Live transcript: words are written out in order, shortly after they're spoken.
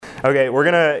Okay, we're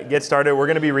going to get started. We're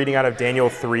going to be reading out of Daniel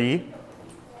 3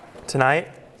 tonight.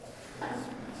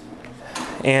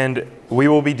 And we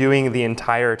will be doing the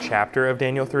entire chapter of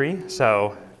Daniel 3.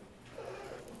 So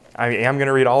I am going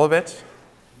to read all of it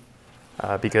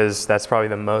because that's probably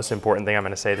the most important thing I'm going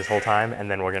to say this whole time.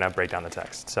 And then we're going to break down the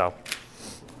text. So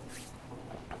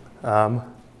give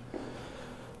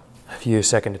you a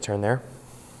second to turn there.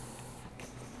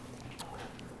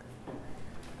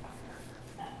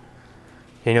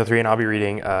 Daniel 3, and I'll be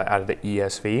reading out of the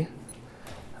ESV.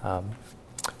 It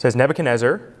says,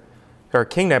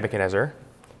 King Nebuchadnezzar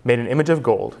made an image of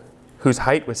gold, whose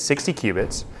height was 60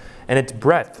 cubits, and its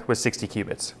breadth was 60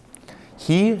 cubits.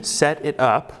 He set it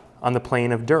up on the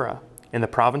plain of Dura, in the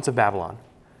province of Babylon.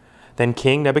 Then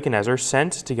King Nebuchadnezzar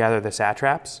sent to gather the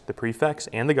satraps, the prefects,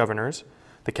 and the governors,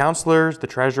 the counselors, the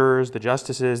treasurers, the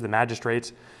justices, the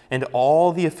magistrates, and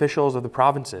all the officials of the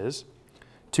provinces,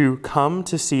 to come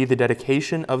to see the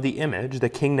dedication of the image that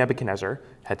King Nebuchadnezzar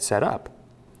had set up.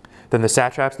 Then the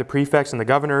satraps, the prefects, and the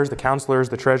governors, the counselors,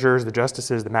 the treasurers, the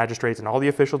justices, the magistrates, and all the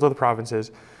officials of the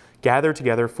provinces gathered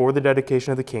together for the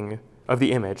dedication of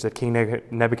the image that King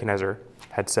Nebuchadnezzar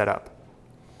had set up.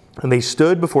 And they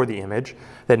stood before the image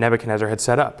that Nebuchadnezzar had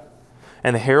set up.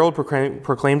 And the herald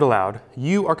proclaimed aloud,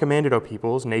 "You are commanded, O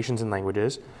peoples, nations, and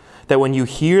languages, that when you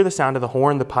hear the sound of the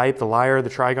horn, the pipe, the lyre, the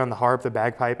trigon, the harp, the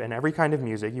bagpipe, and every kind of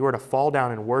music, you are to fall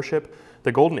down and worship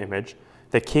the golden image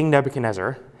that King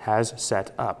Nebuchadnezzar has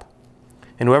set up.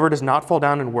 And whoever does not fall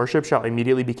down and worship shall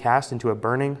immediately be cast into a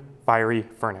burning, fiery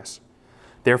furnace."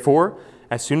 Therefore,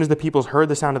 as soon as the peoples heard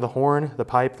the sound of the horn, the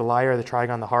pipe, the lyre, the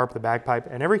trigon, the harp, the bagpipe,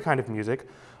 and every kind of music,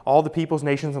 all the peoples,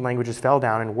 nations, and languages fell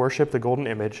down and worshiped the golden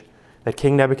image that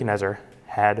King Nebuchadnezzar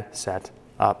had set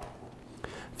up.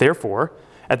 Therefore,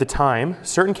 at the time,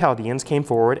 certain Chaldeans came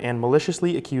forward and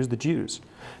maliciously accused the Jews.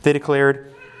 They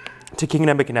declared to King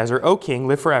Nebuchadnezzar, "O king,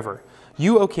 live forever.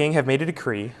 You, O king, have made a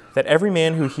decree that every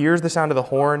man who hears the sound of the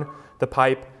horn, the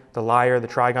pipe, the lyre, the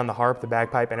trigon, the harp, the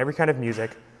bagpipe, and every kind of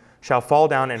music shall fall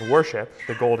down and worship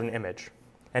the golden image.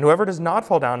 And whoever does not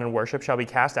fall down and worship shall be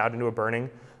cast out into a burning,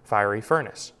 fiery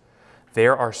furnace.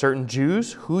 There are certain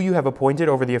Jews who you have appointed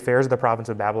over the affairs of the province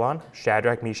of Babylon,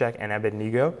 Shadrach, Meshach, and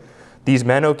Abednego. These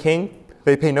men, O king,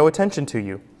 they pay no attention to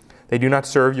you. They do not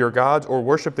serve your gods or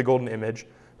worship the golden image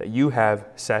that you have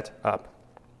set up."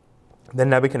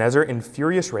 Then Nebuchadnezzar, in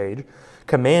furious rage,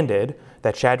 commanded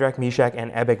that Shadrach, Meshach,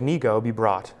 and Abednego be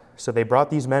brought. So they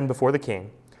brought these men before the king.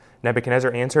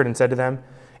 Nebuchadnezzar answered and said to them,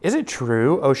 "Is it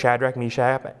true, O Shadrach,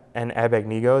 Meshach, and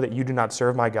Abednego, that you do not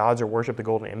serve my gods or worship the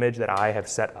golden image that I have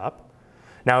set up?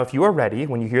 Now if you are ready,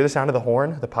 when you hear the sound of the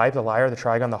horn, the pipe, the lyre, the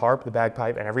trigon, the harp, the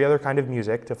bagpipe, and every other kind of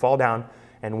music, to fall down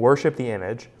and worship the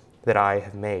image that I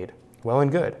have made, well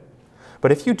and good.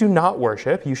 But if you do not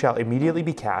worship, you shall immediately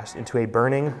be cast into a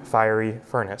burning, fiery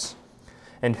furnace.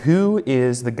 And who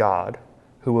is the God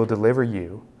who will deliver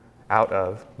you out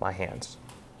of my hands?"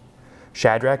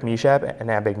 Shadrach, Meshach,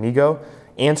 and Abednego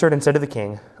answered and said to the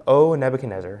king, "O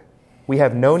Nebuchadnezzar, we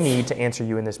have no need to answer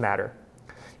you in this matter.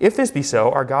 If this be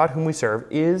so, our God whom we serve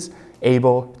is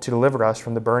able to deliver us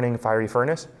from the burning, fiery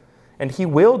furnace, and he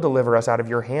will deliver us out of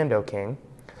your hand, O king.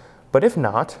 But if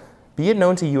not, be it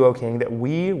known to you, O king, that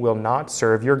we will not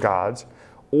serve your gods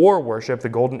or worship the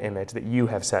golden image that you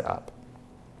have set up."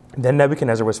 Then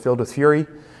Nebuchadnezzar was filled with fury,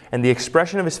 and the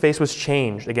expression of his face was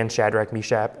changed against Shadrach,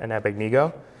 Meshach, and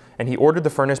Abednego, and he ordered the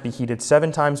furnace be heated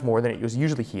 7 times more than it was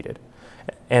usually heated.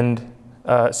 And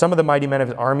some of the mighty men of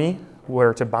his army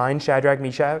were to bind Shadrach,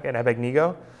 Meshach, and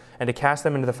Abednego, and to cast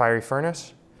them into the fiery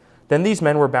furnace. Then these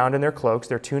men were bound in their cloaks,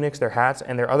 their tunics, their hats,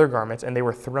 and their other garments, and they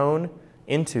were thrown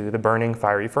into the burning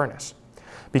fiery furnace.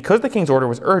 Because the king's order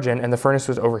was urgent and the furnace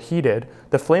was overheated,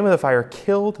 the flame of the fire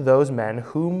killed those men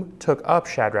whom took up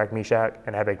Shadrach, Meshach,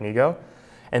 and Abednego.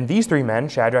 And these 3 men,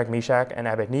 Shadrach, Meshach, and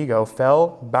Abednego,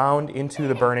 fell bound into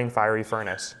the burning fiery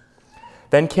furnace.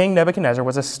 Then King Nebuchadnezzar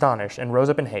was astonished and rose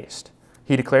up in haste.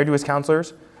 He declared to his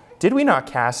counselors, "Did we not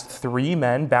cast 3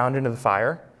 men bound into the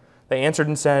fire?" They answered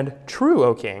and said, "True,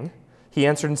 O king." He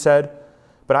answered and said,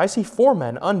 "But I see 4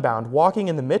 men unbound walking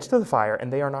in the midst of the fire,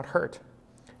 and they are not hurt.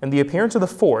 And the appearance of the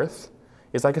 4th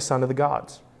is like a son of the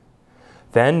gods."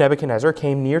 Then Nebuchadnezzar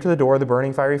came near to the door of the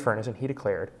burning fiery furnace, and he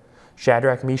declared,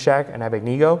 "Shadrach, Meshach, and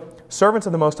Abednego, servants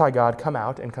of the Most High God, come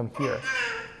out and come here."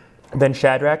 Then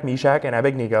Shadrach, Meshach, and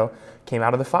Abednego came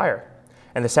out of the fire.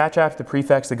 And the satraps, the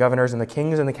prefects, the governors, and the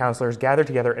kings and the counselors gathered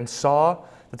together and saw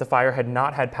that the fire had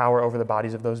not had power over the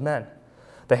bodies of those men.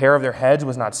 The hair of their heads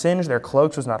was not singed, their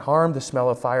cloaks was not harmed, the smell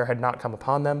of fire had not come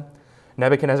upon them.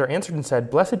 Nebuchadnezzar answered and said,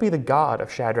 "Blessed be the God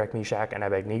of Shadrach, Meshach, and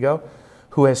Abednego,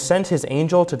 who has sent his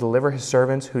angel to deliver his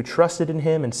servants who trusted in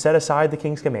him and set aside the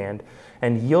king's command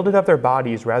and yielded up their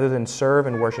bodies rather than serve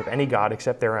and worship any god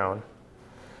except their own.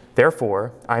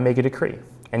 Therefore, I make a decree.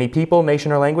 Any people,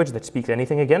 nation, or language that speaks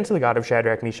anything against the God of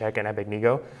Shadrach, Meshach, and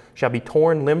Abednego shall be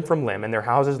torn limb from limb and their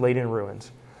houses laid in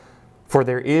ruins. For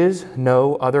there is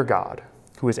no other God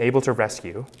who is able to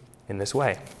rescue in this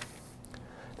way.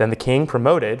 Then the king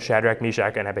promoted Shadrach,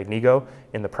 Meshach, and Abednego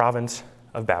in the province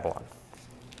of Babylon.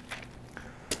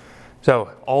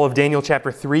 So, all of Daniel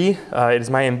chapter 3, it is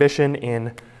my ambition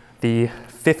in the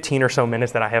 15 or so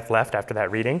minutes that I have left after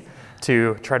that reading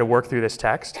to try to work through this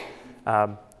text.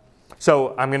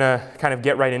 So I'm going to kind of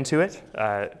get right into it,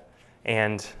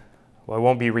 and I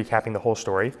won't be recapping the whole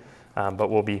story,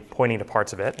 but we'll be pointing to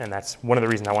parts of it, and that's one of the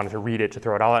reasons I wanted to read it, to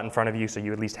throw it all out in front of you so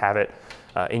you at least have it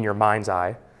in your mind's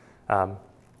eye.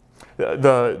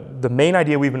 The main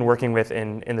idea we've been working with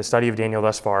in the study of Daniel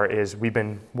thus far is we've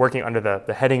been working under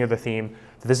the heading of the theme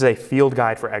that this is a field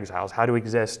guide for exiles, how to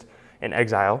exist in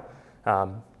exile.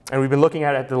 And we've been looking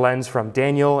at it at the lens from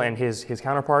Daniel and his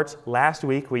counterparts. Last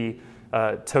week we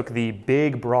took the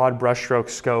big, broad brushstroke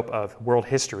scope of world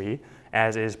history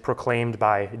as is proclaimed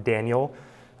by Daniel,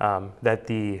 that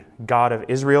the God of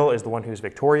Israel is the one who's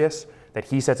victorious, that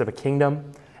he sets up a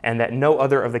kingdom, and that no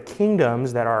other of the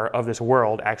kingdoms that are of this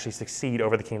world actually succeed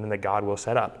over the kingdom that God will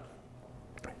set up.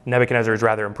 Nebuchadnezzar is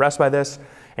rather impressed by this,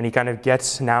 and he kind of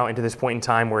gets now into this point in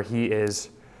time where he is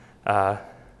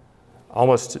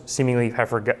almost seemingly have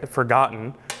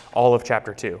forgotten all of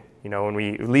chapter 2. You know, when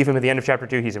we leave him at the end of chapter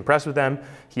 2, he's impressed with them,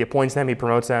 he appoints them, he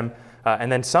promotes them,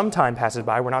 and then some time passes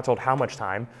by, we're not told how much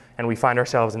time, and we find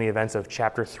ourselves in the events of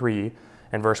chapter 3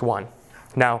 and verse 1.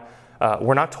 Now,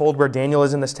 we're not told where Daniel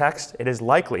is in this text. It is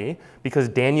likely because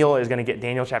Daniel is going to get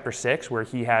Daniel chapter 6, where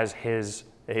he has his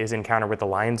encounter with the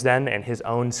lion's den and his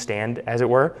own stand, as it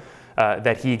were,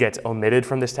 that he gets omitted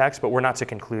from this text, but we're not to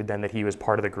conclude then that he was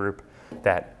part of the group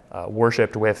that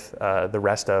worshipped with the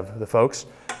rest of the folks.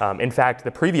 In fact,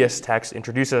 the previous text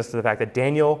introduces us to the fact that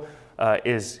Daniel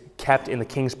is kept in the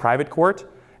king's private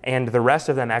court, and the rest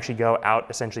of them actually go out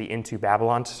essentially into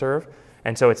Babylon to serve.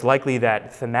 And so it's likely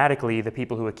that thematically the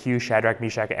people who accuse Shadrach,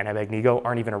 Meshach, and Abednego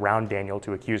aren't even around Daniel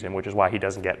to accuse him, which is why he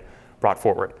doesn't get brought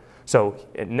forward. So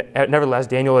nevertheless,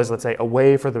 Daniel is, let's say,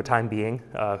 away for the time being,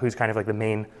 who's kind of like the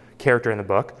main character in the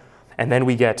book. And then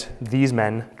we get these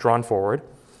men drawn forward.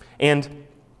 And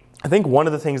I think one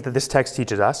of the things that this text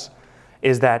teaches us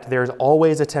is that there's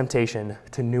always a temptation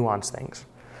to nuance things.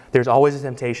 There's always a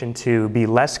temptation to be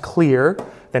less clear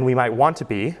than we might want to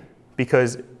be,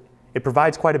 because it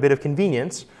provides quite a bit of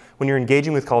convenience when you're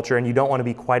engaging with culture and you don't want to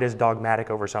be quite as dogmatic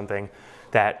over something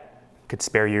that could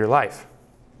spare you your life.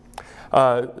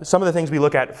 Some of the things we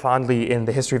look at fondly in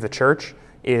the history of the church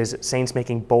is saints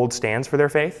making bold stands for their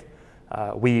faith.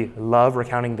 We love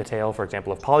recounting the tale, for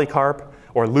example, of Polycarp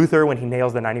or Luther when he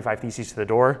nails the 95 Theses to the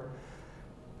door.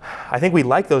 I think we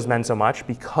like those men so much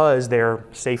because they're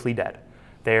safely dead.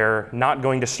 They're not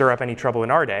going to stir up any trouble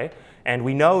in our day. And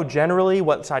we know generally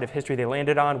what side of history they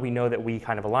landed on. We know that we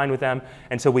kind of align with them.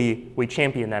 And so we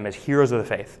champion them as heroes of the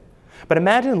faith. But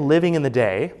imagine living in the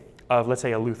day of, let's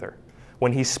say, a Luther,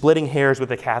 when he's splitting hairs with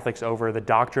the Catholics over the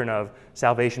doctrine of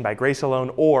salvation by grace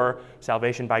alone or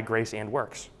salvation by grace and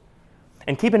works.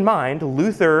 And keep in mind,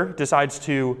 Luther decides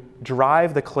to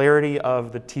drive the clarity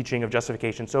of the teaching of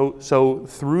justification so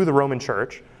through the Roman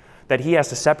Church that he has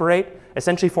to separate,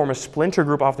 essentially form a splinter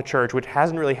group off the church, which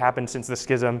hasn't really happened since the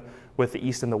schism with the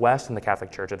East and the West in the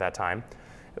Catholic Church at that time.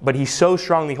 But he so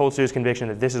strongly holds to his conviction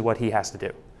that this is what he has to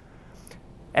do.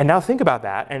 And now think about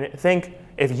that, and think,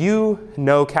 if you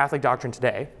know Catholic doctrine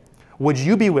today, would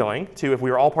you be willing to, if we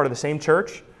were all part of the same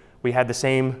church, we had the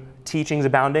same teachings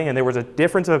abounding, and there was a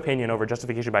difference of opinion over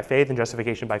justification by faith and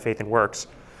justification by faith and works,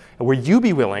 and would you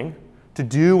be willing to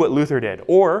do what Luther did?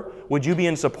 Or would you be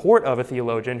in support of a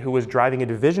theologian who was driving a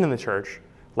division in the church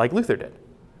like Luther did?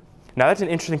 Now that's an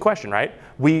interesting question, right?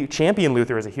 We champion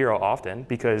Luther as a hero often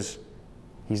because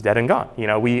he's dead and gone. You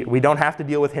know, we don't have to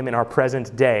deal with him in our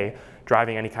present day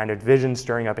driving any kind of division,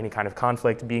 stirring up any kind of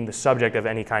conflict, being the subject of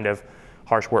any kind of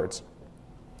harsh words.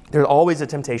 There's always a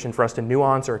temptation for us to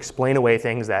nuance or explain away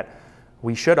things that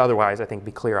we should otherwise, I think,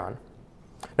 be clear on.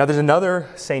 Now, there's another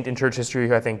saint in church history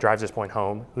who I think drives this point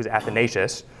home, who's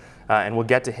Athanasius, and we'll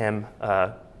get to him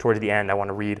towards the end. I want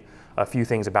to read a few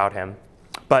things about him.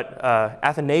 But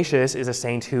Athanasius is a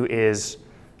saint who is,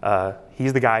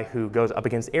 he's the guy who goes up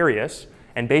against Arius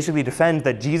and basically defends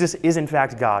that Jesus is in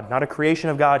fact God, not a creation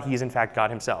of God, he is in fact God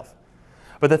himself.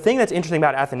 But the thing that's interesting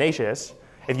about Athanasius,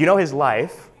 if you know his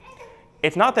life,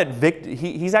 it's not that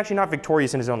he's actually not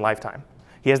victorious in his own lifetime.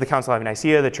 He has the Council of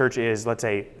Nicaea. The church is, let's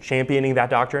say, championing that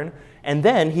doctrine. And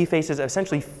then he faces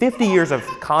essentially 50 years of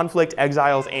conflict,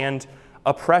 exiles, and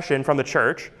oppression from the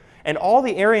church. And all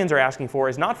the Arians are asking for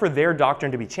is not for their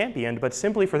doctrine to be championed, but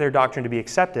simply for their doctrine to be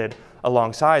accepted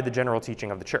alongside the general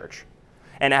teaching of the church.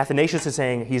 And Athanasius is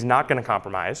saying he's not going to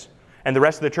compromise. And the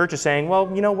rest of the church is saying, well,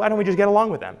 why don't we just get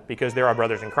along with them? Because they're our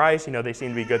brothers in Christ. They seem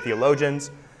to be good theologians.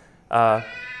 Why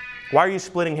are you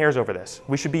splitting hairs over this?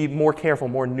 We should be more careful,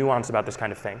 more nuanced about this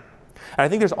kind of thing. And I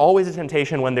think there's always a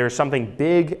temptation when there's something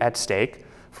big at stake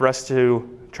for us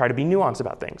to try to be nuanced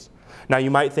about things. Now,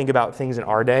 you might think about things in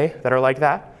our day that are like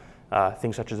that,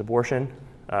 things such as abortion,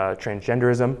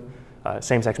 transgenderism,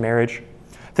 same-sex marriage,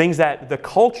 things that the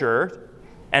culture,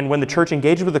 and when the church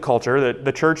engages with the culture,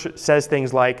 the church says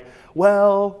things like,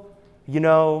 well,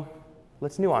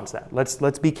 let's nuance that.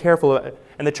 Let's be careful.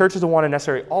 And the church doesn't want to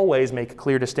necessarily always make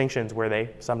clear distinctions where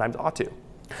they sometimes ought to.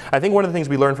 I think one of the things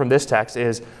we learn from this text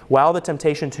is while the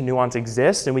temptation to nuance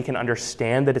exists and we can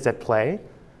understand that it's at play,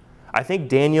 I think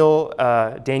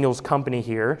Daniel's company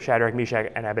here, Shadrach, Meshach,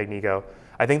 and Abednego,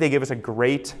 I think they give us a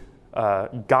great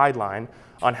guideline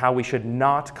on how we should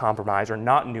not compromise or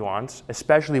not nuance,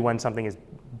 especially when something as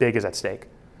big is at stake.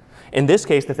 In this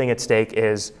case, the thing at stake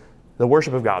is the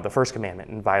worship of God, the first commandment,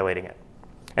 and violating it.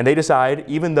 And they decide,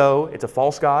 even though it's a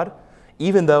false god,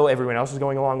 even though everyone else is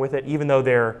going along with it, even though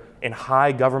they're in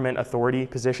high government authority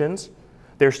positions,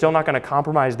 they're still not going to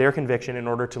compromise their conviction in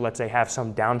order to, let's say, have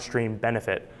some downstream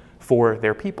benefit for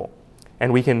their people.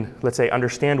 And we can, let's say,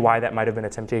 understand why that might have been a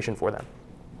temptation for them.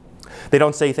 They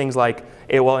don't say things like,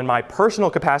 well, in my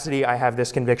personal capacity, I have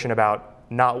this conviction about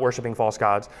not worshiping false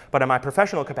gods, but in my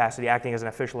professional capacity, acting as an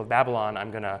official of Babylon,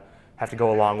 I'm going to have to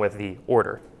go along with the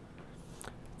order.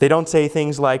 They don't say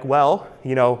things like, well,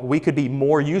 we could be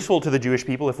more useful to the Jewish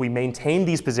people if we maintain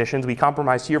these positions. We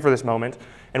compromise here for this moment,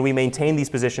 and we maintain these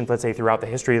positions, let's say, throughout the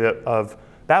history of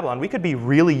Babylon. We could be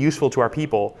really useful to our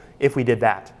people if we did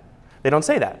that. They don't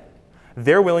say that.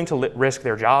 They're willing to risk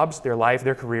their jobs, their life,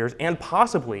 their careers, and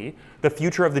possibly the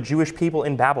future of the Jewish people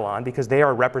in Babylon because they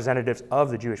are representatives of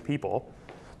the Jewish people.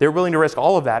 They're willing to risk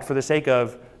all of that for the sake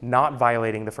of not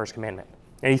violating the first commandment.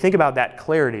 And you think about that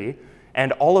clarity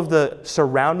and all of the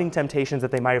surrounding temptations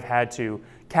that they might have had to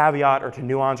caveat or to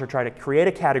nuance or try to create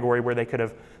a category where they could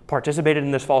have participated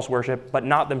in this false worship, but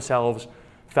not themselves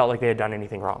felt like they had done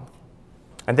anything wrong.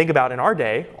 And think about in our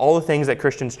day, all the things that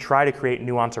Christians try to create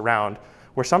nuance around,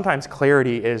 where sometimes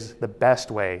clarity is the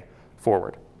best way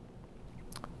forward.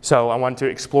 So I want to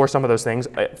explore some of those things.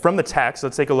 From the text,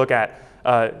 let's take a look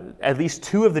at least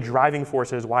two of the driving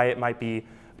forces why it might be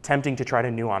tempting to try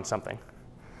to nuance something.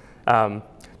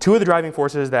 Two of the driving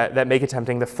forces that make it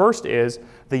tempting. The first is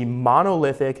the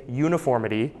monolithic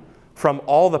uniformity from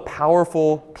all the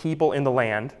powerful people in the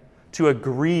land to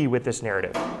agree with this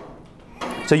narrative.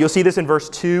 So you'll see this in verse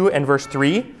 2 and verse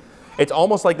 3. It's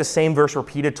almost like the same verse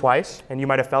repeated twice, and you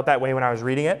might have felt that way when I was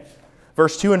reading it.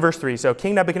 Verse 2 and verse 3. So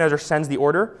King Nebuchadnezzar sends the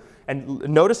order, and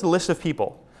notice the list of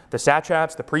people. The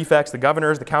satraps, the prefects, the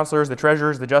governors, the counselors, the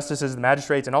treasurers, the justices, the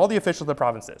magistrates, and all the officials of the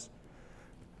provinces.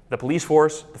 The police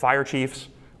force, the fire chiefs,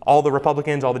 all the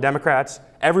Republicans, all the Democrats,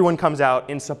 everyone comes out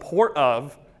in support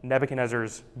of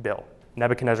Nebuchadnezzar's bill,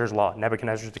 Nebuchadnezzar's law,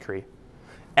 Nebuchadnezzar's decree.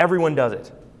 Everyone does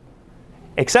it,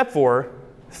 except for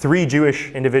 3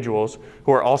 Jewish individuals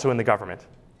who are also in the government.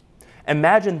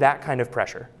 Imagine that kind of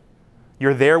pressure.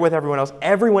 You're there with everyone else.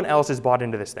 Everyone else is bought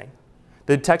into this thing.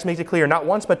 The text makes it clear, not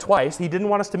once but twice. He didn't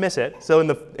want us to miss it. So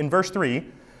in verse 3,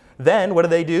 then what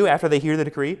do after they hear the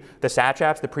decree? The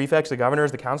satraps, the prefects, the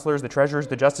governors, the counselors, the treasurers,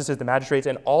 the justices, the magistrates,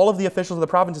 and all of the officials of the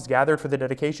provinces gathered for the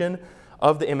dedication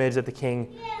of the image that the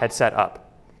king had set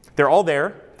up. They're all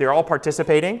there. They're all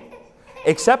participating,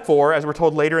 except for, as we're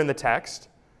told later in the text,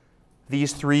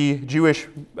 these 3 Jewish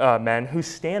men who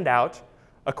stand out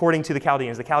according to the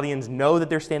Chaldeans. The Chaldeans know that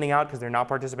they're standing out because they're not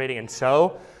participating, and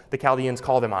so the Chaldeans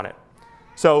call them on it.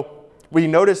 So we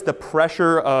notice the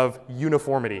pressure of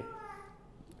uniformity.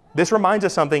 This reminds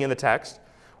us something in the text,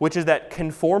 which is that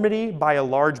conformity by a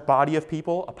large body of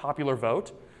people, a popular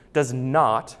vote, does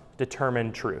not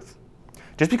determine truth.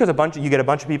 Just because you get a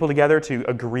bunch of people together to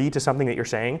agree to something that you're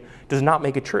saying does not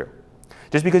make it true.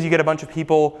 Just because you get a bunch of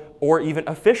people or even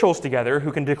officials together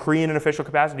who can decree in an official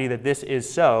capacity that this is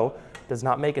so does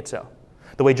not make it so.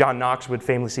 The way John Knox would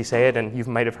famously say it, and you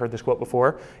might have heard this quote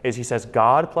before, is he says,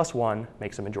 God plus 1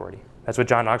 makes a majority. That's what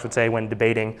John Knox would say when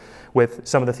debating with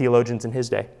some of the theologians in his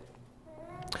day.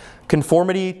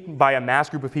 Conformity by a mass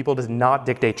group of people does not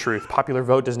dictate truth. Popular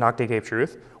vote does not dictate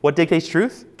truth. What dictates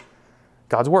truth?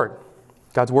 God's word.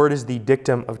 God's word is the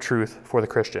dictum of truth for the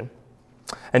Christian.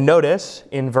 And notice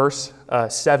in verse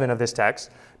 7 of this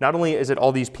text, not only is it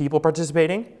all these people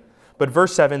participating, but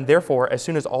verse 7, therefore, as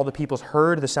soon as all the peoples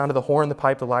heard the sound of the horn, the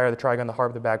pipe, the lyre, the trigon, the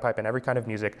harp, the bagpipe, and every kind of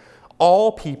music,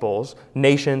 all peoples,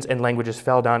 nations, and languages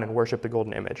fell down and worshiped the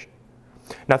golden image.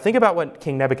 Now think about what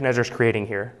King Nebuchadnezzar is creating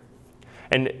here.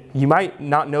 And you might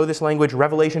not know this language.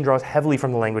 Revelation draws heavily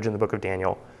from the language in the book of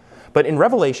Daniel. But in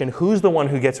Revelation, who's the one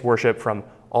who gets worship from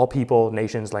all people,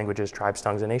 nations, languages, tribes,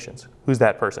 tongues, and nations? Who's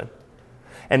that person?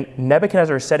 And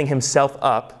Nebuchadnezzar is setting himself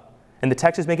up, and the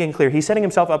text is making it clear, he's setting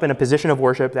himself up in a position of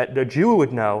worship that the Jew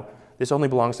would know this only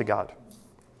belongs to God.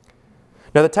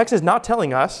 Now the text is not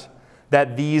telling us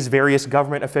that these various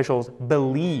government officials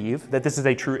believe that this is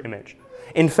a true image.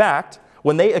 In fact,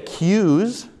 when they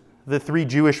accuse the three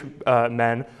Jewish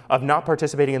men of not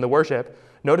participating in the worship,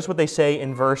 notice what they say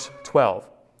in verse 12.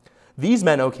 These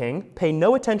men, O king, pay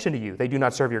no attention to you. They do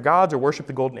not serve your gods or worship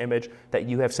the golden image that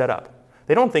you have set up.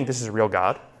 They don't think this is a real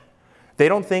God. They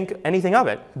don't think anything of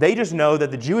it. They just know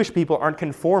that the Jewish people aren't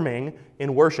conforming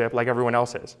in worship like everyone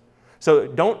else is. So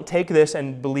don't take this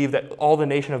and believe that all the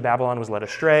nation of Babylon was led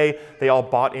astray. They all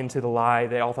bought into the lie.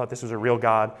 They all thought this was a real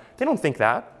God. They don't think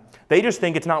that. They just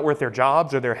think it's not worth their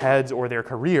jobs or their heads or their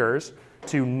careers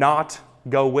to not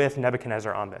go with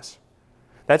Nebuchadnezzar on this.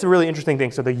 That's a really interesting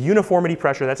thing. So the uniformity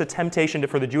pressure, that's a temptation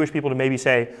for the Jewish people to maybe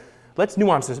say, let's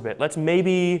nuance this a bit. Let's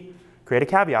maybe create a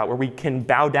caveat where we can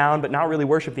bow down but not really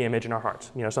worship the image in our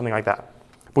hearts, something like that.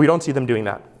 But we don't see them doing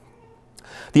that.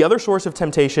 The other source of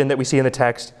temptation that we see in the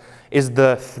text is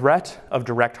the threat of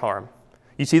direct harm.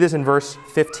 You see this in verse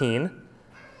 15.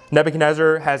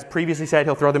 Nebuchadnezzar has previously said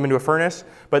he'll throw them into a furnace,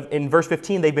 but in verse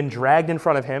 15, they've been dragged in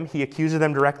front of him. He accuses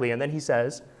them directly, and then he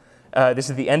says, this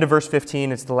is the end of verse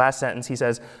 15, it's the last sentence, he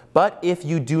says, but if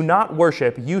you do not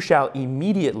worship, you shall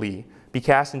immediately be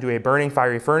cast into a burning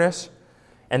fiery furnace.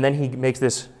 And then he makes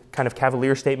this kind of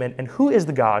cavalier statement, and who is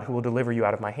the God who will deliver you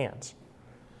out of my hands?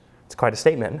 It's quite a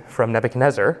statement from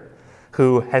Nebuchadnezzar,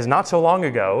 who has not so long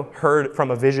ago heard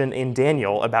from a vision in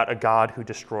Daniel about a God who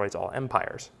destroys all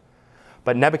empires.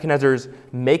 But Nebuchadnezzar's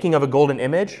making of a golden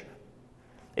image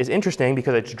is interesting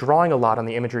because it's drawing a lot on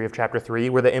the imagery of chapter 3,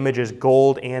 where the image is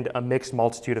gold and a mixed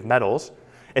multitude of metals,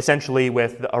 essentially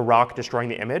with a rock destroying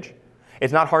the image.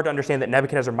 It's not hard to understand that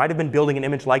Nebuchadnezzar might have been building an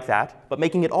image like that, but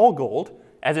making it all gold,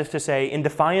 as if to say, in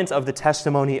defiance of the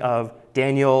testimony of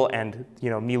Daniel and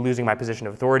me losing my position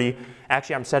of authority,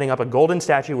 actually I'm setting up a golden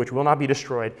statue which will not be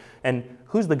destroyed, and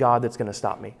who's the God that's going to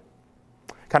stop me?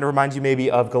 Kind of reminds you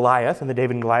maybe of Goliath in the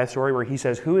David and Goliath story, where he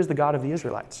says, who is the God of the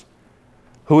Israelites?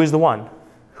 Who is the one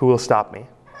who will stop me?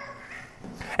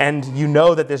 And you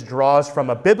know that this draws from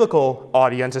a biblical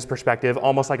audience's perspective,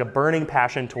 almost like a burning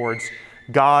passion towards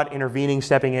God intervening,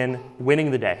 stepping in, winning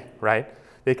the day, right?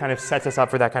 It kind of sets us up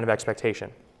for that kind of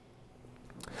expectation.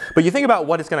 But you think about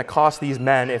what it's going to cost these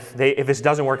men if this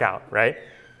doesn't work out, right?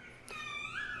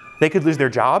 They could lose their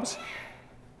jobs.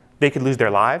 They could lose their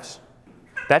lives.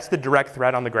 That's the direct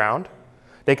threat on the ground.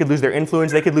 They could lose their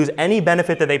influence. They could lose any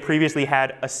benefit that they previously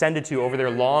had ascended to over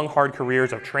their long, hard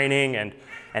careers of training and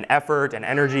effort and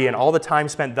energy and all the time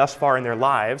spent thus far in their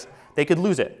lives. They could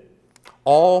lose it,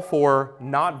 all for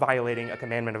not violating a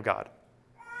commandment of God.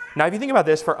 Now, if you think about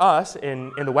this, for us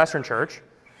in the Western church,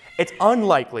 it's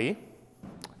unlikely,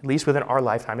 at least within our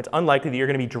lifetime, it's unlikely that you're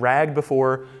going to be dragged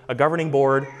before a governing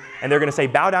board and they're going to say,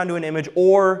 bow down to an image,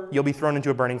 or you'll be thrown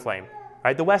into a burning flame.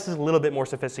 Right? The West is a little bit more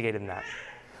sophisticated than that.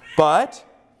 But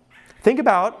think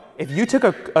about if you took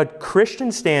a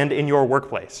Christian stand in your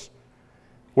workplace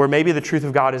where maybe the truth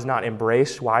of God is not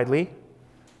embraced widely,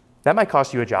 that might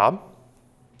cost you a job.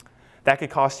 That could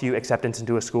cost you acceptance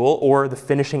into a school or the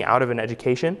finishing out of an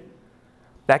education.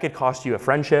 That could cost you a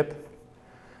friendship.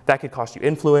 That could cost you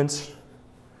influence.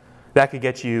 That could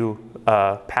get you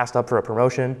passed up for a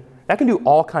promotion. That can do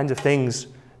all kinds of things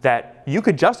that you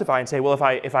could justify and say, well,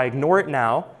 if I ignore it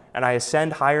now and I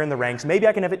ascend higher in the ranks, maybe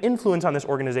I can have an influence on this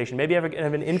organization. Maybe I can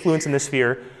have an influence in this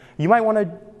sphere. You might want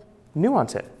to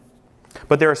nuance it.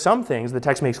 But there are some things the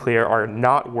text makes clear are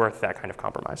not worth that kind of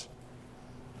compromise.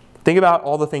 Think about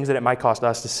all the things that it might cost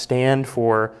us to stand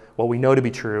for what we know to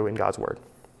be true in God's word.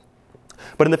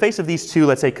 But in the face of these two,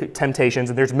 let's say,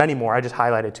 temptations, and there's many more, I just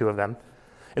highlighted two of them.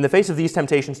 In the face of these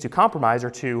temptations to compromise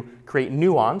or to create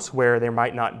nuance where there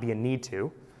might not be a need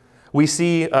to, we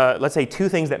see, let's say, two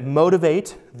things that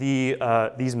motivate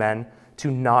these men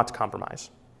to not compromise.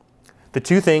 The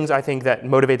two things I think that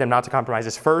motivate them not to compromise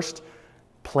is first,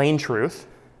 plain truth,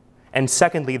 and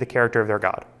secondly, the character of their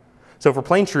God. So for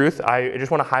plain truth, I just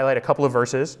want to highlight a couple of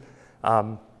verses.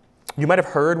 You might have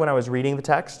heard when I was reading the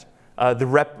text, the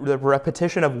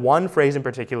repetition of one phrase in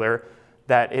particular,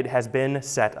 that it has been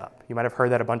set up. You might have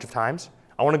heard that a bunch of times.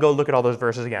 I want to go look at all those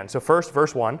verses again. So first,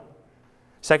 verse 1,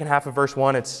 Second half of verse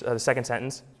 1, it's the second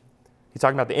sentence. He's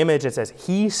talking about the image. It says,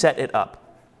 he set it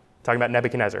up. Talking about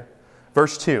Nebuchadnezzar.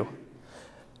 Verse 2,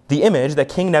 the image that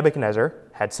King Nebuchadnezzar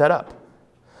had set up.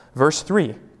 Verse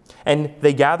 3, and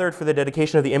they gathered for the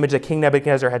dedication of the image that King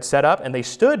Nebuchadnezzar had set up, and they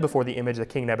stood before the image that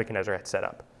King Nebuchadnezzar had set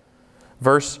up.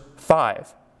 Verse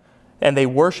 5, and they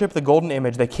worshiped the golden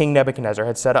image that King Nebuchadnezzar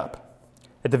had set up.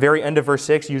 At the very end of verse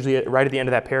 6, usually right at the end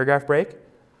of that paragraph break,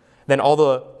 then all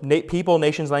the people,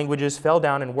 nations, languages fell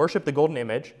down and worshiped the golden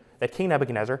image that King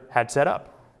Nebuchadnezzar had set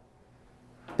up.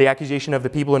 The accusation of the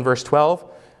people in verse 12,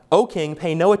 O king,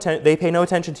 they pay no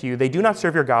attention to you. They do not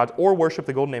serve your gods or worship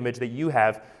the golden image that you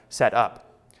have set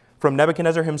up. From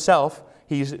Nebuchadnezzar himself,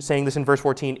 he's saying this in verse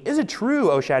 14, is it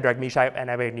true, O Shadrach, Meshach, and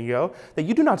Abednego, that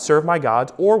you do not serve my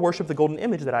gods or worship the golden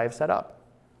image that I have set up?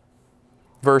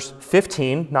 Verse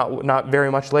 15, not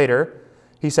very much later,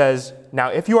 he says, now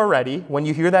if you are ready, when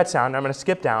you hear that sound, I'm going to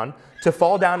skip down, to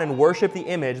fall down and worship the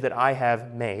image that I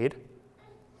have made.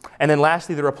 And then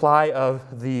lastly, the reply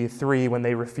of the three when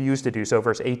they refuse to do so,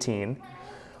 verse 18,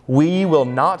 we will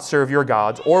not serve your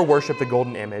gods or worship the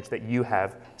golden image that you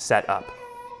have set up.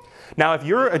 Now, if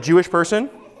you're a Jewish person,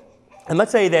 and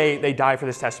let's say they die for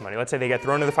this testimony, let's say they get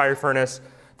thrown into the fiery furnace,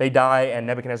 they die, and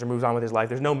Nebuchadnezzar moves on with his life,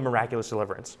 there's no miraculous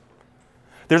deliverance.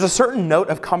 There's a certain note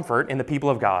of comfort in the people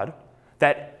of God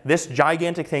that this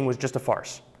gigantic thing was just a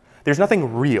farce. There's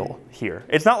nothing real here.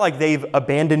 It's not like they've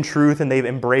abandoned truth and they've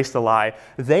embraced the lie.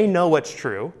 They know what's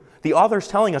true. The author's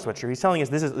telling us what's true. He's telling us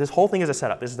this whole thing is a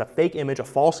setup. This is a fake image, a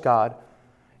false god.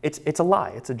 It's a lie.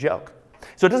 It's a joke.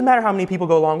 So it doesn't matter how many people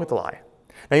go along with the lie.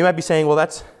 Now you might be saying, well,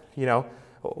 that's,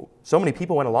 so many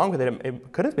people went along with it.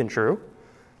 It could have been true.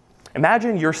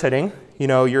 Imagine you're sitting,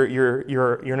 you're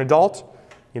an adult,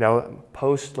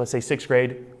 post, let's say 6th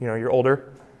grade, you're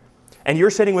older, and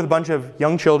you're sitting with a bunch of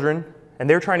young children, and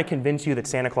they're trying to convince you that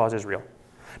Santa Claus is real.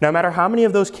 No matter how many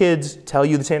of those kids tell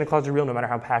you that Santa Claus is real, no matter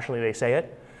how passionately they say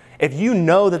it, if you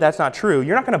know that that's not true,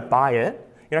 you're not going to buy it.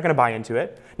 You're not going to buy into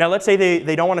it. Now, let's say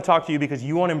they don't want to talk to you because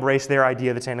you won't embrace their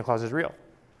idea that Santa Claus is real.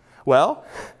 Well,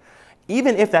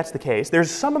 even if that's the case, there's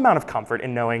some amount of comfort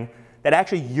in knowing that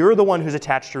actually you're the one who's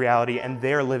attached to reality and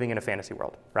they're living in a fantasy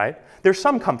world, right? There's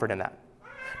some comfort in that.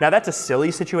 Now, that's a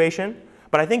silly situation,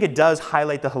 but I think it does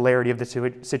highlight the hilarity of the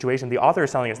situation. The author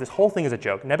is telling us this whole thing is a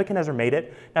joke. Nebuchadnezzar made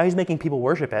it. Now he's making people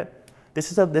worship it.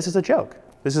 This is a joke.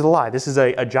 This is a lie. This is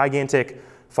a gigantic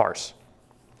farce.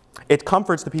 It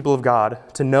comforts the people of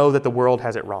God to know that the world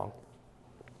has it wrong.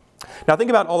 Now think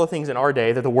about all the things in our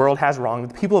day that the world has wrong.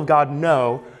 The people of God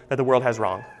know that the world has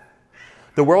wrong.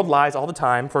 The world lies all the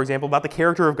time, for example, about the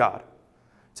character of God.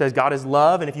 It says God is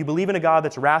love, and if you believe in a God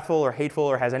that's wrathful or hateful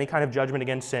or has any kind of judgment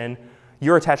against sin,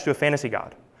 you're attached to a fantasy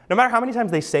God. No matter how many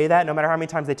times they say that, no matter how many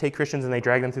times they take Christians and they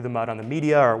drag them through the mud on the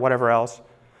media or whatever else,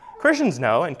 Christians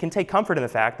know and can take comfort in the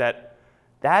fact that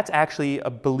that's actually a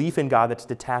belief in God that's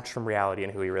detached from reality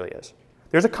and who he really is.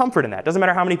 There's a comfort in that. Doesn't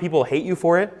matter how many people hate you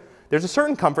for it. There's a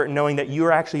certain comfort in knowing that you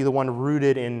are actually the one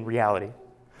rooted in reality.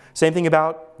 Same thing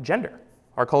about gender.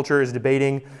 Our culture is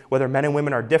debating whether men and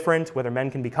women are different, whether men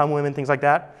can become women, things like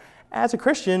that. As a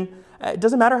Christian, it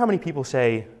doesn't matter how many people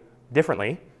say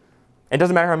differently. It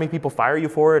doesn't matter how many people fire you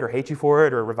for it or hate you for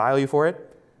it or revile you for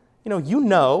it. You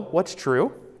know what's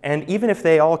true, and even if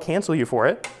they all cancel you for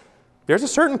it, there's a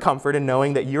certain comfort in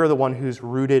knowing that you're the one who's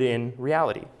rooted in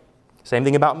reality. Same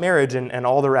thing about marriage and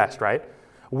all the rest, right?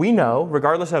 We know,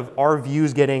 regardless of our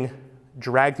views getting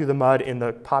dragged through the mud in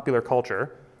the popular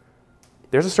culture,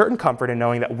 there's a certain comfort in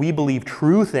knowing that we believe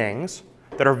true things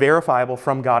that are verifiable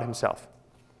from God himself.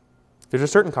 There's a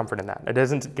certain comfort in that. It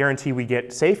doesn't guarantee we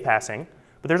get safe passing,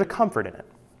 but there's a comfort in it.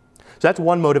 So that's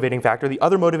one motivating factor. The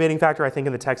other motivating factor, I think,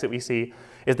 in the text that we see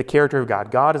is the character of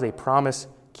God. God is a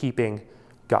promise-keeping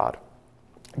God.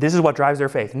 This is what drives their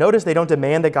faith. Notice they don't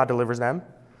demand that God delivers them.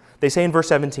 They say in verse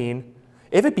 17,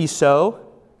 if it be so,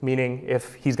 meaning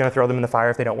if he's going to throw them in the fire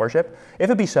if they don't worship,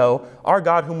 if it be so, our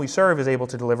God whom we serve is able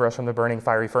to deliver us from the burning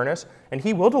fiery furnace, and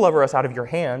he will deliver us out of your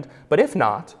hand. But if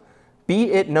not,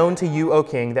 be it known to you, O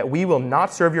king, that we will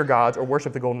not serve your gods or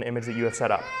worship the golden image that you have set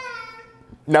up.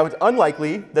 Now, it's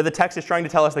unlikely that the text is trying to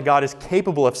tell us that God is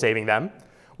capable of saving them.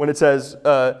 When it says,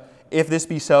 if this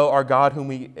be so, our God whom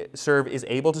we serve is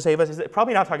able to save us, it's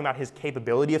probably not talking about his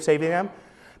capability of saving them.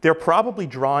 They're probably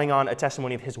drawing on a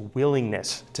testimony of his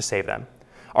willingness to save them.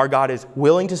 Our God is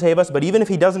willing to save us, but even if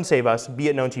he doesn't save us, be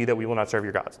it known to you that we will not serve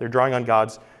your gods. They're drawing on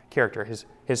God's character,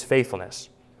 his faithfulness.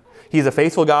 He's a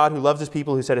faithful God who loves his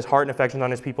people, who set his heart and affections on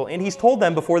his people, and he's told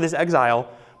them before this exile,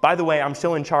 by the way, I'm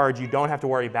still in charge. You don't have to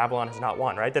worry. Babylon has not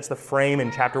won, right? That's the frame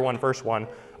in chapter 1, verse 1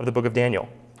 of the book of Daniel.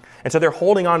 And so they're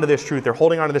holding on to this truth. They're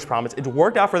holding on to this promise. It's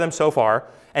worked out for them so far.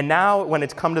 And now when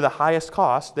it's come to the highest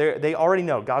cost, they already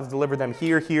know God's delivered them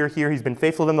here, here, here. He's been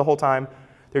faithful to them the whole time.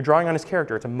 They're drawing on his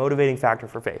character. It's a motivating factor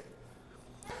for faith.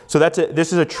 So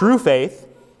this is a true faith.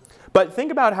 But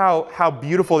think about how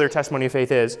beautiful their testimony of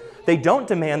faith is. They don't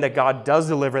demand that God does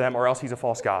deliver them or else he's a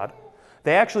false God.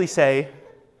 They actually say,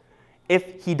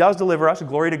 if he does deliver us,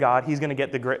 glory to God, he's going to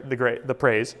get the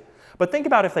praise. But think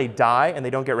about if they die and they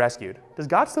don't get rescued. Does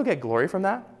God still get glory from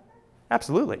that?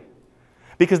 Absolutely.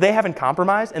 Because they haven't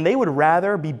compromised, and they would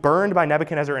rather be burned by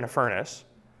Nebuchadnezzar in a furnace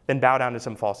than bow down to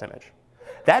some false image.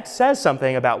 That says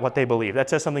something about what they believe. That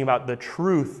says something about the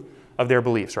truth of their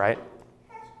beliefs, right?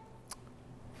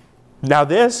 Now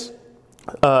this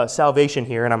salvation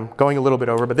here, and I'm going a little bit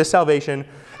over, but this salvation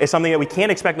is something that we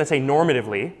can't expect, let's say,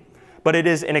 normatively, but it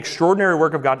is an extraordinary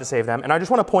work of God to save them. And I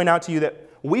just want to point out to you that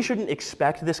we shouldn't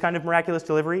expect this kind of miraculous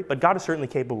delivery, but God is certainly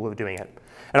capable of doing it.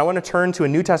 And I want to turn to a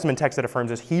New Testament text that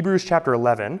affirms this, Hebrews chapter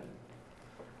 11.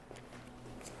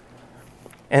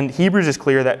 And Hebrews is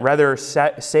clear that whether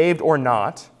saved or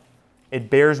not,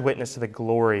 it bears witness to the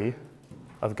glory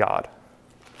of God.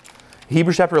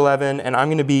 Hebrews chapter 11, and I'm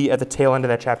going to be at the tail end of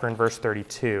that chapter in verse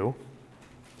 32.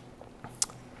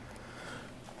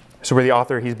 So where the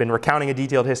author, he's been recounting a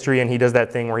detailed history, and he does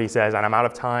that thing where he says, and I'm out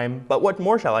of time, but what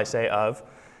more shall I say of?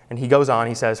 And he goes on,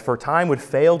 he says, for time would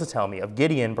fail to tell me of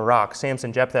Gideon, Barak,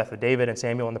 Samson, Jephthah, David, and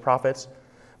Samuel, and the prophets.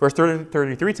 Verse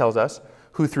 33 tells us,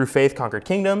 who through faith conquered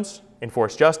kingdoms,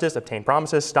 enforced justice, obtained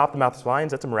promises, stopped the mouths of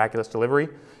lions, that's a miraculous delivery,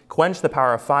 quenched the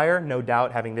power of fire, no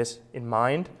doubt having this in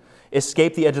mind,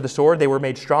 escaped the edge of the sword, they were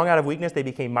made strong out of weakness, they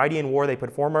became mighty in war, they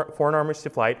put foreign armies to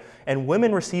flight, and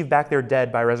women received back their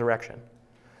dead by resurrection.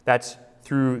 That's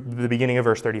through the beginning of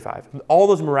verse 35. All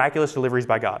those miraculous deliveries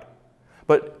by God.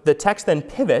 But the text then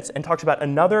pivots and talks about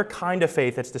another kind of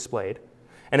faith that's displayed.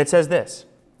 And it says this,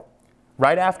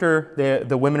 right after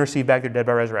the women received back their dead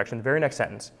by resurrection, the very next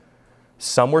sentence,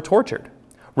 some were tortured,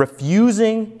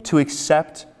 refusing to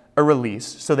accept a release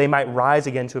so they might rise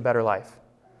again to a better life.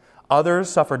 Others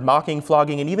suffered mocking,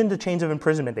 flogging, and even the chains of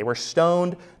imprisonment. They were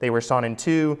stoned, they were sawn in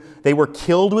two, they were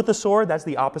killed with the sword. That's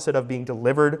the opposite of being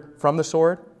delivered from the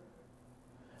sword.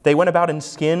 They went about in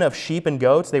skin of sheep and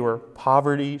goats. They were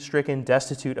poverty-stricken,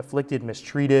 destitute, afflicted,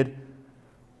 mistreated. And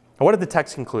what did the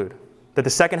text conclude? That the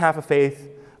second half of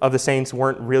faith of the saints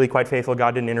weren't really quite faithful.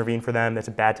 God didn't intervene for them. That's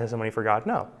a bad testimony for God.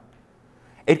 No.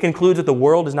 It concludes that the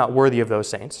world is not worthy of those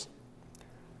saints.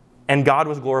 And God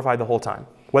was glorified the whole time.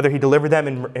 Whether he delivered them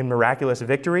in miraculous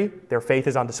victory, their faith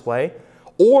is on display,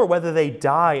 or whether they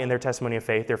die in their testimony of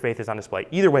faith, their faith is on display.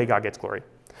 Either way, God gets glory.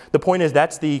 The point is,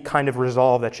 that's the kind of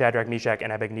resolve that Shadrach, Meshach,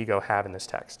 and Abednego have in this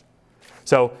text.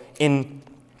 So in,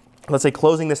 let's say,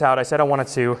 closing this out, I said I wanted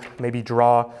to maybe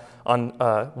draw on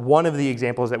one of the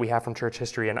examples that we have from church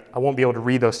history, and I won't be able to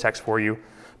read those texts for you.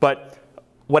 But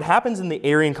what happens in the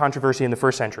Arian controversy in the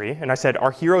first century, and I said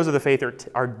our heroes of the faith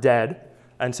are dead,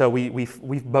 and so we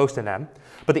boast in them.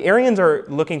 But the Arians are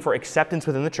looking for acceptance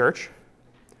within the church.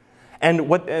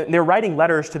 And they're writing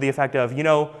letters to the effect of,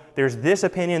 there's this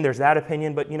opinion, there's that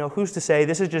opinion, but who's to say?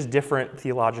 This is just different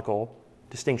theological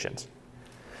distinctions.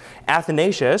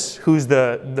 Athanasius, who's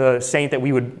the saint that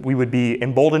we would be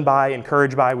emboldened by,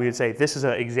 encouraged by, we would say this is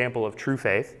an example of true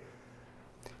faith.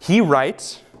 He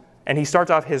writes, and he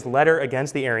starts off his letter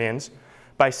against the Arians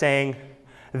by saying,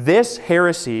 this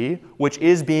heresy which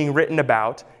is being written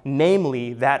about,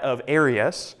 namely that of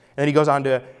Arius. And then he goes on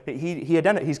to,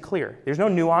 he's clear. There's no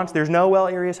nuance. There's no,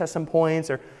 Arius has some points.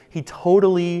 Or he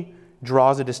totally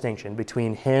draws a distinction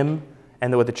between him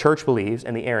and what the church believes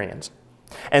and the Arians.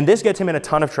 And this gets him in a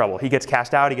ton of trouble. He gets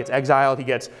cast out. He gets exiled. He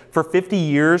gets, for 50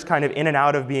 years, kind of in and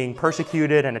out of being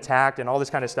persecuted and attacked and all this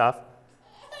kind of stuff.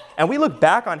 And we look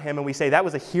back on him and we say that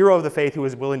was a hero of the faith who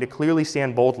was willing to clearly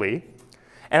stand boldly.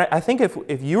 And I think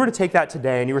if you were to take that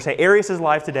today and you were to say Arius is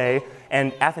alive today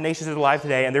and Athanasius is alive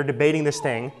today and they're debating this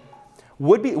thing,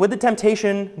 would the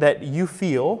temptation that you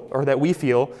feel or that we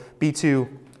feel be to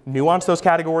nuance those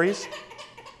categories,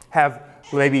 have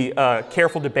maybe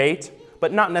careful debate,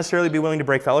 but not necessarily be willing to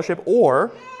break fellowship?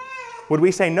 Or would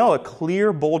we say, no, a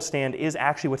clear, bold stand is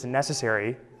actually what's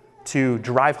necessary to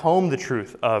drive home the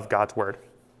truth of God's word?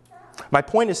 My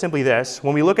point is simply this.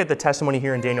 When we look at the testimony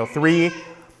here in Daniel 3,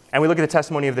 and we look at the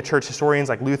testimony of the church historians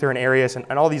like Luther and Arius and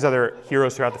all these other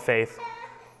heroes throughout the faith,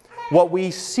 what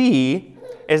we see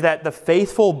is that the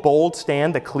faithful, bold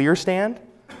stand, the clear stand,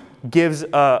 gives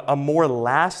a more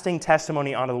lasting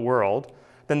testimony onto the world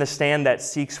than the stand that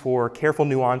seeks for careful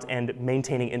nuance and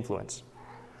maintaining influence.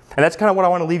 And that's kind of what I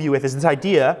want to leave you with, is this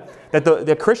idea that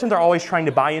the Christians are always trying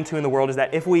to buy into in the world, is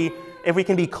that if we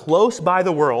can be close by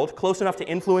the world, close enough to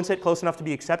influence it, close enough to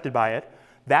be accepted by it,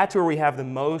 that's where we have the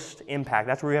most impact.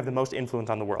 That's where we have the most influence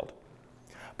on the world.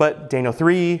 But Daniel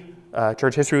 3,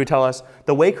 church history would tell us,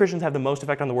 the way Christians have the most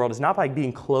effect on the world is not by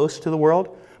being close to the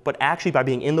world, but actually by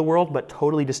being in the world, but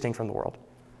totally distinct from the world.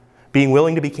 Being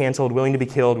willing to be canceled, willing to be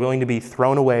killed, willing to be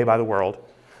thrown away by the world.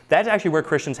 That's actually where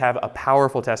Christians have a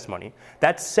powerful testimony.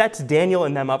 That sets Daniel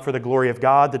and them up for the glory of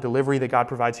God, the delivery that God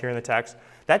provides here in the text.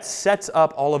 That sets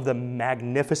up all of the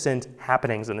magnificent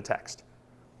happenings in the text.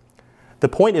 The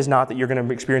point is not that you're going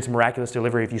to experience miraculous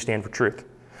delivery if you stand for truth.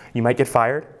 You might get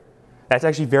fired. That's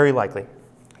actually very likely.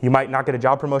 You might not get a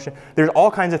job promotion. There's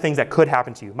all kinds of things that could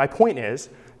happen to you. My point is,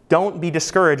 don't be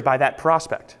discouraged by that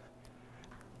prospect.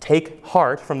 Take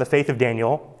heart from the faith of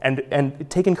Daniel and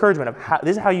take encouragement of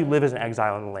this is how you live as an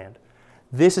exile in the land.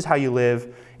 This is how you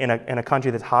live in a country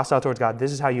that's hostile towards God.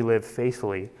 This is how you live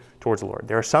faithfully towards the Lord.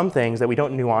 There are some things that we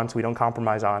don't nuance, we don't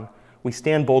compromise on. We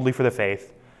stand boldly for the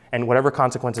faith, and whatever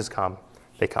consequences come,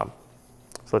 they come.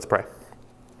 So let's pray.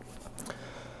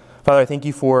 Father, I thank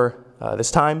you for this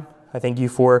time. I thank you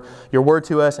for your word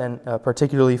to us, and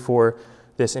particularly for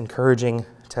this encouraging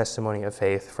testimony of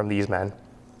faith from these men.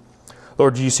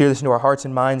 Lord, do you sear this into our hearts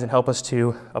and minds and help us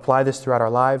to apply this throughout our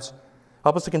lives?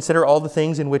 Help us to consider all the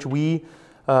things in which we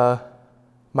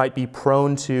might be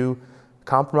prone to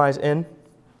compromise in.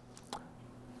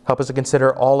 Help us to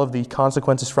consider all of the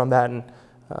consequences from that and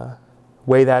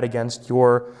weigh that against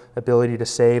your ability to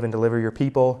save and deliver your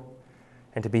people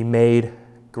and to be made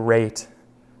great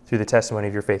through the testimony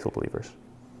of your faithful believers.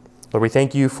 Lord, we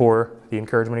thank you for the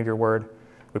encouragement of your word.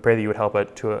 We pray that you would help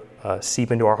it to seep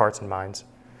into our hearts and minds.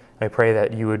 I pray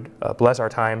that you would bless our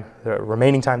time, the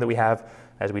remaining time that we have,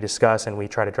 as we discuss and we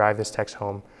try to drive this text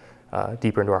home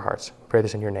deeper into our hearts. I pray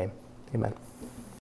this in your name. Amen.